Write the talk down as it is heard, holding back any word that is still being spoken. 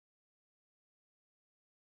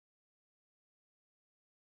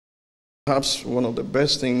Perhaps one of the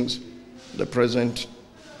best things the present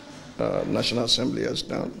National Assembly has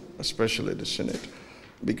done, especially the Senate,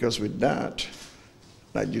 because with that,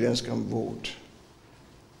 Nigerians can vote.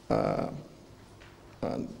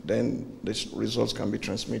 And then the results can be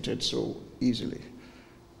transmitted so easily.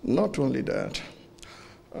 Not only that,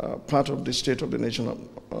 part of the State of the Nation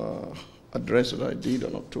address that I did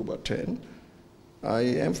on October 10, I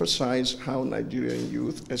emphasized how Nigerian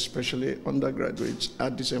youth, especially undergraduates,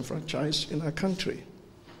 are disenfranchised in our country.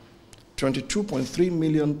 22.3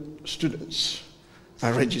 million students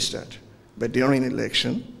are registered, but during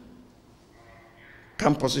election,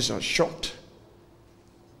 campuses are shut.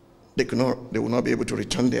 They will not be able to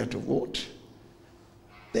return there to vote.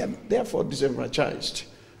 They are therefore disenfranchised.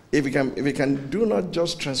 If we can do not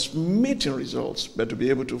just transmitting results, but to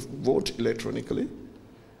be able to vote electronically,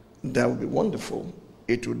 that would be wonderful.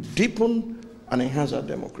 It would deepen and enhance our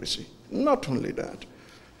democracy. Not only that,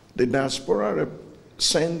 the diaspora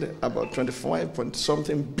send about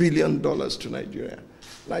 $25-something billion to Nigeria.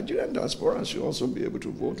 Nigerian diaspora should also be able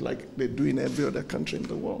to vote like they do in every other country in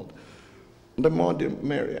the world. The more the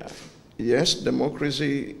merrier. Yes,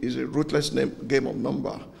 democracy is a ruthless game of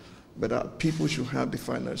number, but our people should have the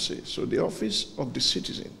final say. So the office of the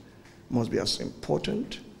citizen must be as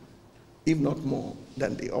important, if not more,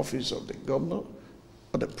 than the office of the governor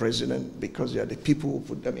or the president, because they are the people who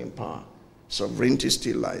put them in power. Sovereignty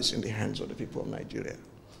still lies in the hands of the people of Nigeria.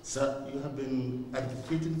 Sir, you have been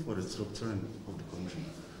advocating for restructuring of the country.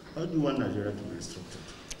 How do you want Nigeria to be restructured?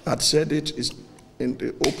 I'd said it is in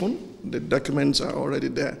the open. The documents are already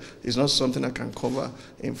there. It's not something I can cover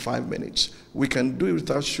in 5 minutes. We can do it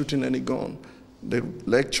without shooting any gun. The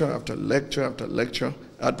lecture after lecture after lecture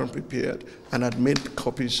had been prepared and had made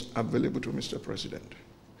copies available to Mr. President.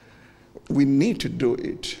 We need to do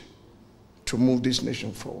it to move this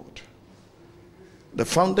nation forward. The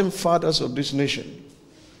founding fathers of this nation,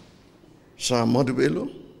 Sir Ahmadu Bello,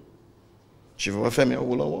 Chief Obafemi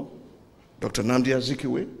Awolowo, Dr. Nnamdi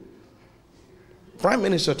Azikiwe, Prime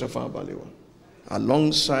Minister Tafawa Balewa,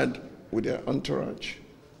 alongside with their entourage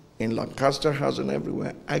in Lancaster House and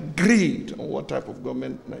everywhere, agreed on what type of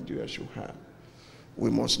government Nigeria should have. We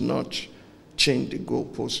must not change the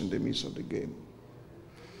goalposts in the midst of the game.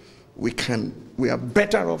 We are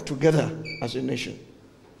better off together as a nation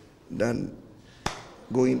than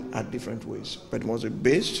going at different ways. But it must be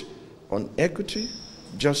based on equity,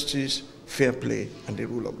 justice, fair play, and the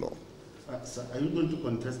rule of law. Sir, are you going to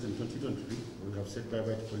contest in 2023? We have said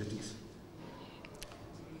bye-bye to politics.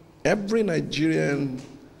 Every Nigerian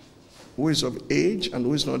who is of age and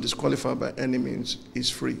who is not disqualified by any means is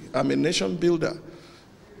free. I'm a nation builder.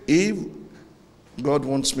 If God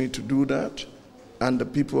wants me to do that, and the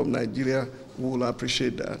people of Nigeria will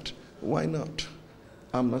appreciate that, why not?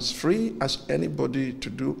 I'm as free as anybody to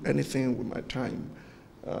do anything with my time.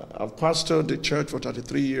 I've pastored the church for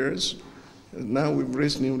 33 years. Now we've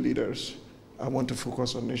raised new leaders. I want to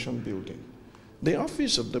focus on nation building. The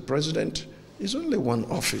office of the president is only one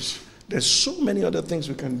office. There's so many other things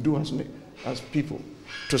we can do as people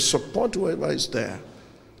to support whoever is there,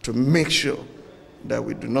 to make sure that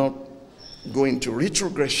we do not go into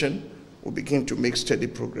retrogression. We begin to make steady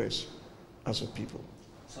progress as a people.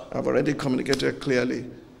 I've already communicated clearly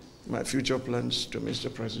my future plans to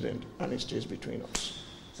Mr. President, and it stays between us.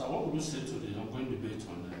 So what would you say to the ongoing debate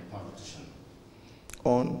on the partition?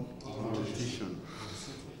 On partition.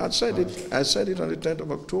 I said it on the 10th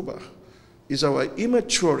of October. It's our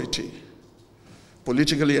immaturity,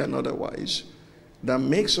 politically and otherwise, that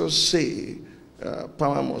makes us say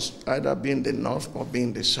power must either be in the north or be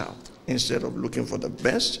in the south, instead of looking for the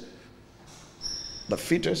best, the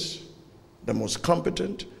fittest, the most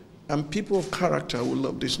competent, and people of character who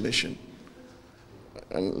love this nation.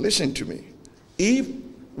 And listen to me. If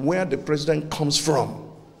where the president comes from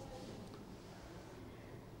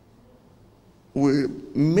will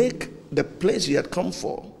make the place he had come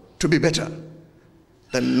for to be better,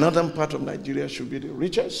 the northern part of Nigeria should be the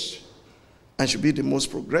richest and should be the most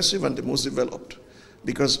progressive and the most developed.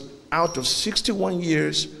 Because out of 61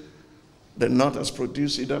 years, the North has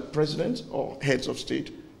produced either presidents or heads of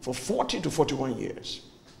state for 40 to 41 years.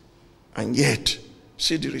 And yet,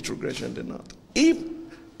 see the retrogression in the North. If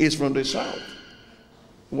it's from the South,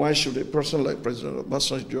 why should a person like President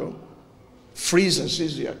Obasanjo freeze and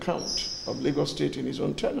seize the account of Lagos State in his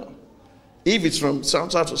own tenure? If it's from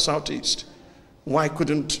South-South or Southeast, why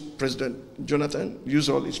couldn't President Jonathan use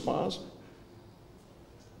all his powers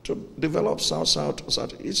to develop South-South or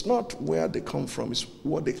South? It's not where they come from, it's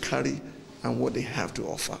what they carry and what they have to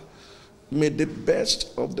offer. May the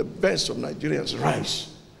best of Nigerians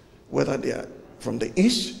rise, whether they are from the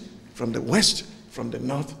east, from the west, from the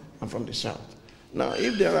north, I'm from the south. Now,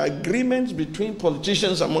 if there are agreements between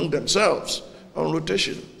politicians among themselves on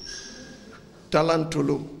rotation, Talan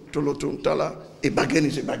Tulu, Tulotun Tala, a bargain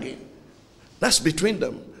is a bargain. That's between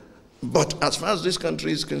them. But as far as this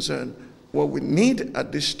country is concerned, what we need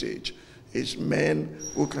at this stage is men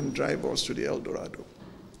who can drive us to the El Dorado.